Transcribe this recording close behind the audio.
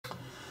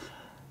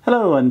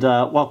Hello and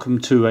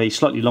welcome to a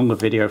slightly longer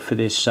video for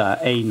this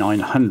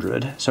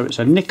A900. So it's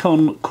a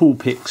Nikon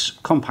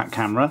Coolpix compact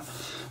camera,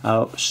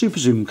 super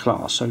zoom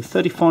class, so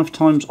 35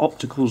 times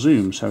optical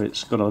zoom, so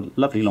it's got a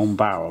lovely long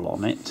barrel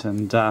on it,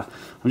 and I'm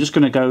just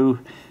going to go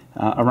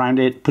around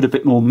it, put a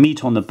bit more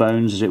meat on the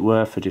bones as it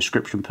were for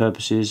description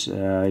purposes.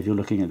 If you're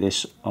looking at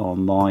this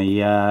on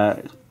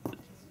my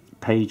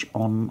page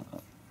on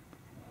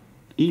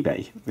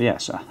eBay,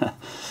 yes.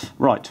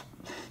 Right,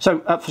 so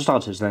for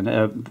starters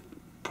then,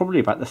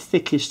 probably about the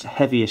thickest,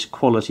 heaviest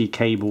quality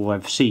cable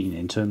I've seen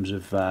in terms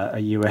of a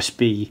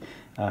USB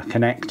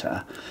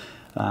connector.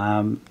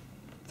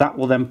 That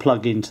will then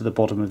plug into the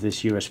bottom of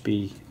this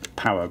USB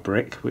power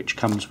brick, which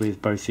comes with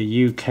both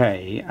the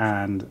UK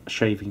and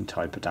shaving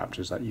type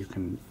adapters that you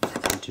can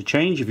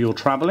interchange if you're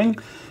traveling.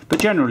 But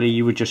generally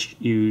you would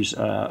just use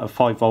a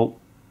 5-volt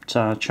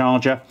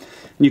charger,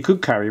 and you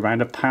could carry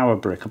around a power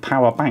brick, a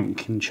power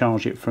bank, and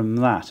charge it from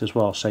that as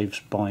well.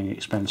 Saves buying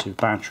expensive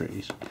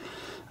batteries.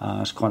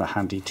 It's quite a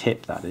handy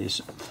tip, that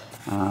is.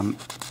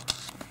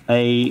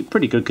 A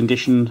pretty good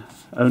condition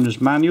owner's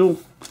manual,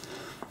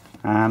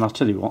 and I'll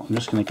tell you what, I'm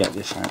just going to get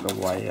this out of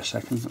the way a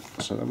second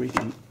so that we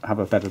can have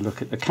a better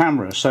look at the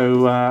camera.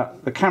 So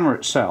the camera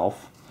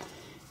itself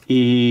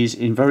is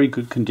in very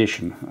good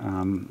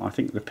condition. I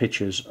think the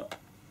pictures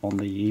on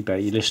the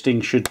eBay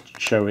listing should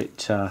show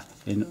it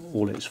in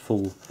all its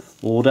full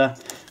order.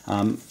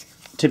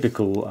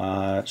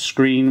 Typical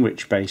screen,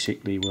 which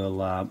basically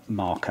will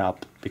mark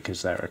up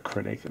because they're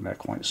acrylic and they're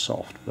quite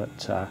soft,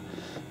 but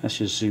let's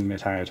just zoom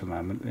it out a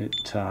moment.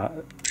 It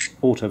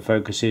auto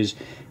focuses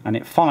and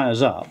it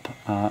fires up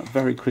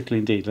very quickly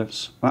indeed.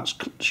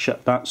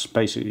 That's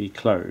basically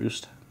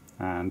closed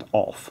and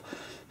off,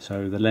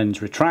 so the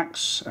lens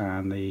retracts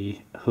and the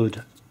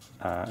hood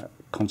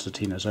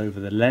concertina's over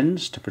the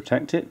lens to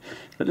protect it.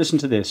 But listen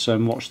to this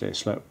and watch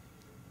this. Look,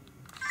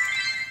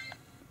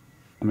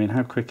 I mean,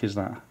 how quick is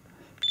that?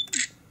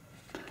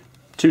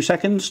 2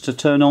 seconds to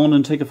turn on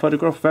and take a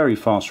photograph. Very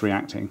fast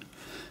reacting.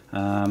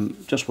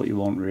 Just what you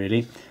want,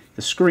 really.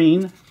 The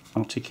screen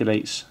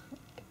articulates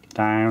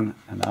down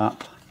and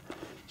up,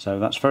 so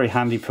that's very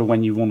handy for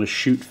when you want to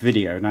shoot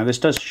video. Now this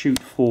does shoot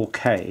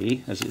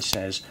 4K, as it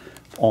says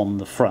on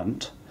the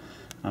front.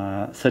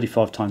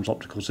 35 times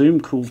optical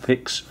zoom,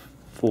 Coolpix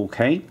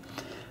 4K.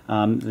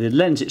 The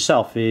lens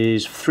itself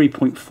is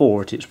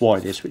 3.4 at its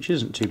widest, which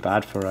isn't too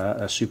bad for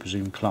a super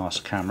zoom class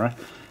camera.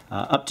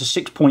 Up to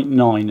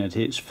 6.9 at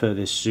its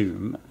furthest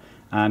zoom,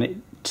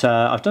 and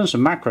I've done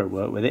some macro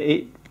work with it.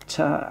 It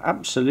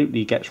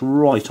absolutely gets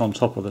right on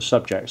top of the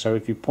subject. So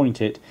if you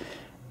point it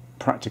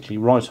practically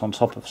right on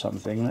top of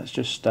something, let's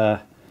just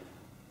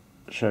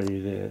show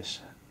you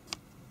this.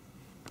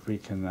 If we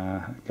can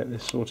get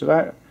this sorted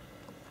out.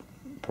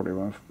 Probably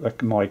won't,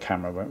 my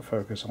camera won't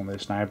focus on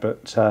this now,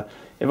 but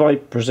if I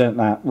present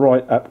that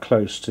right up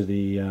close to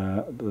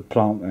the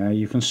plant there,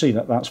 you can see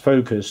that that's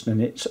focused,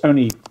 and it's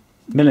only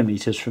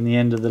millimeters from the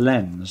end of the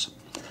lens,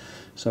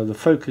 so the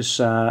focus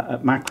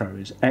at macro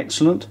is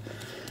excellent.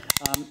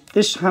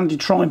 This handy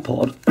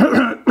tripod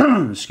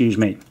excuse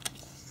me,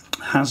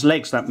 has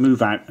legs that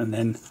move out and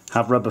then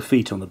have rubber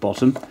feet on the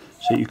bottom,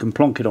 so you can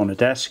plonk it on a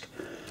desk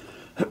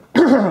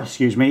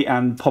excuse me,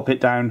 and pop it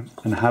down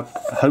and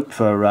hope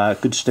for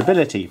good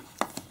stability.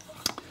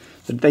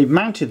 They've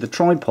mounted the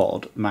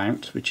tripod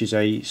mount, which is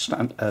a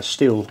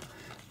steel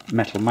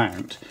metal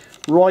mount,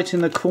 right in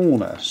the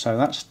corner, so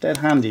that's dead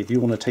handy if you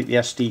want to take the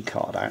SD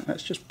card out.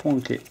 Let's just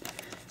point it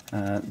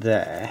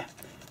there,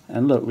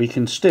 and look, we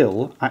can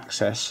still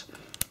access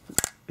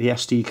the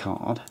SD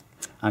card,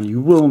 and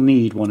you will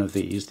need one of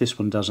these. This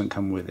one doesn't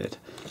come with it,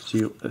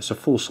 so it's a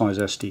full-size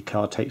SD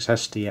card, takes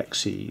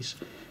SDXCs.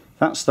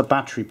 That's the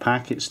battery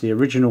pack. It's the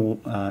original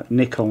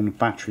Nikon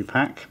battery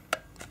pack.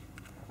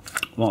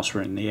 Whilst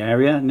we're in the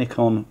area,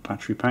 Nikon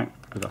battery pack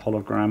with a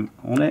hologram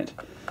on it,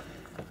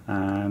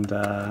 and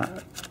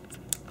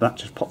that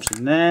just pops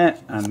in there,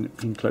 and you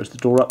can close the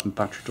door up and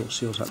battery door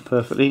seals up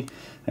perfectly.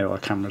 There, our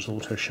camera's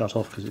auto shut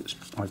off because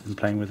I've been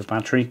playing with the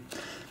battery.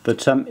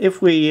 But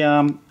if we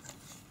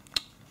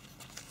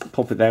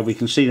pop it there, we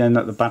can see then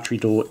that the battery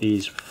door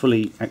is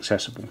fully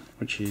accessible,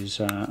 which is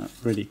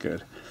really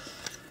good.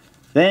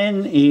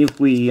 Then if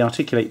we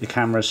articulate the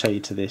camera, say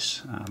to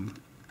this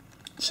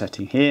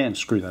setting here, and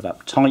screw that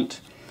up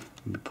tight,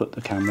 and we put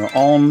the camera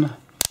on,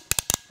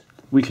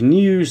 we can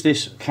use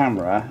this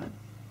camera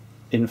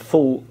in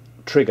full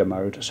trigger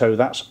mode, so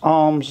that's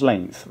arm's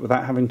length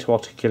without having to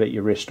articulate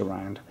your wrist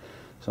around,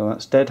 so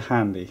that's dead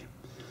handy.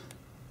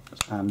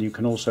 And you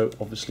can also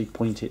obviously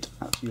point it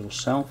at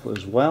yourself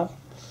as well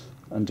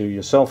and do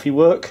your selfie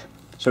work.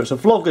 So it's a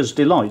vlogger's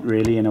delight,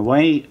 really, in a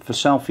way, for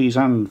selfies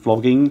and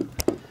vlogging.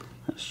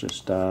 Let's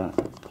just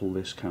pull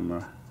this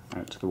camera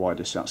out to the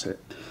widest. That's it.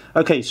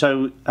 Okay,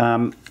 so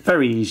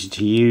very easy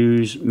to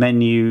use.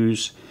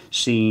 Menus,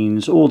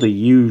 scenes, all the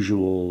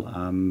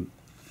usual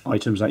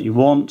items that you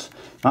want.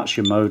 That's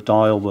your mode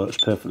dial, works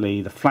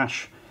perfectly. The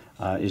flash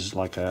is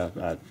like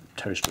a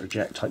toaster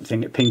eject type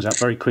thing. It pings up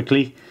very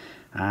quickly,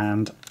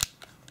 and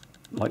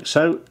like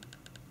so.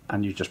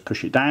 and you just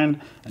push it down,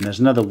 and there's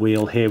another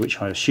wheel here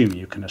which I assume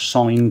you can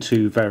assign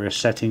to various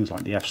settings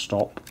like the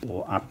f-stop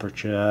or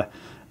aperture,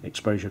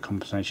 exposure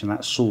compensation,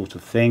 that sort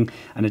of thing,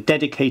 and a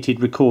dedicated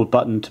record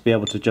button to be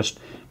able to just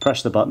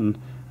press the button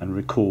and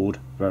record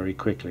very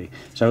quickly.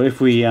 So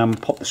if we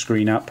pop the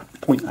screen up,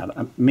 point that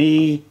at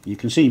me, you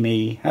can see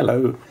me,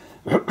 hello,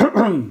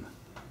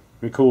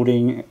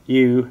 recording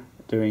you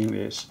doing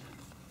this.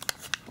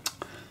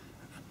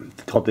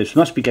 God, this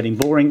must be getting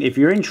boring. If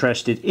you're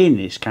interested in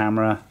this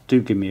camera, do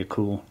give me a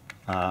call.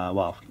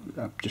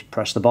 Just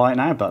press the buy it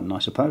now button, I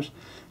suppose.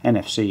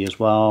 NFC as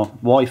well,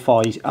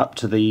 Wi-Fi up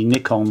to the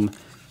Nikon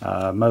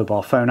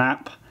mobile phone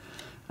app,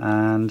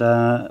 and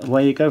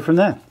away you go from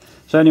there.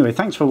 So anyway,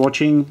 thanks for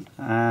watching,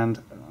 and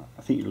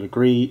I think you'll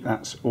agree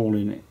that's all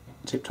in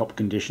tip-top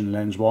condition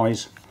lens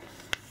wise.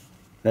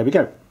 There we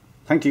go.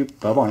 Thank you.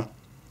 Bye bye.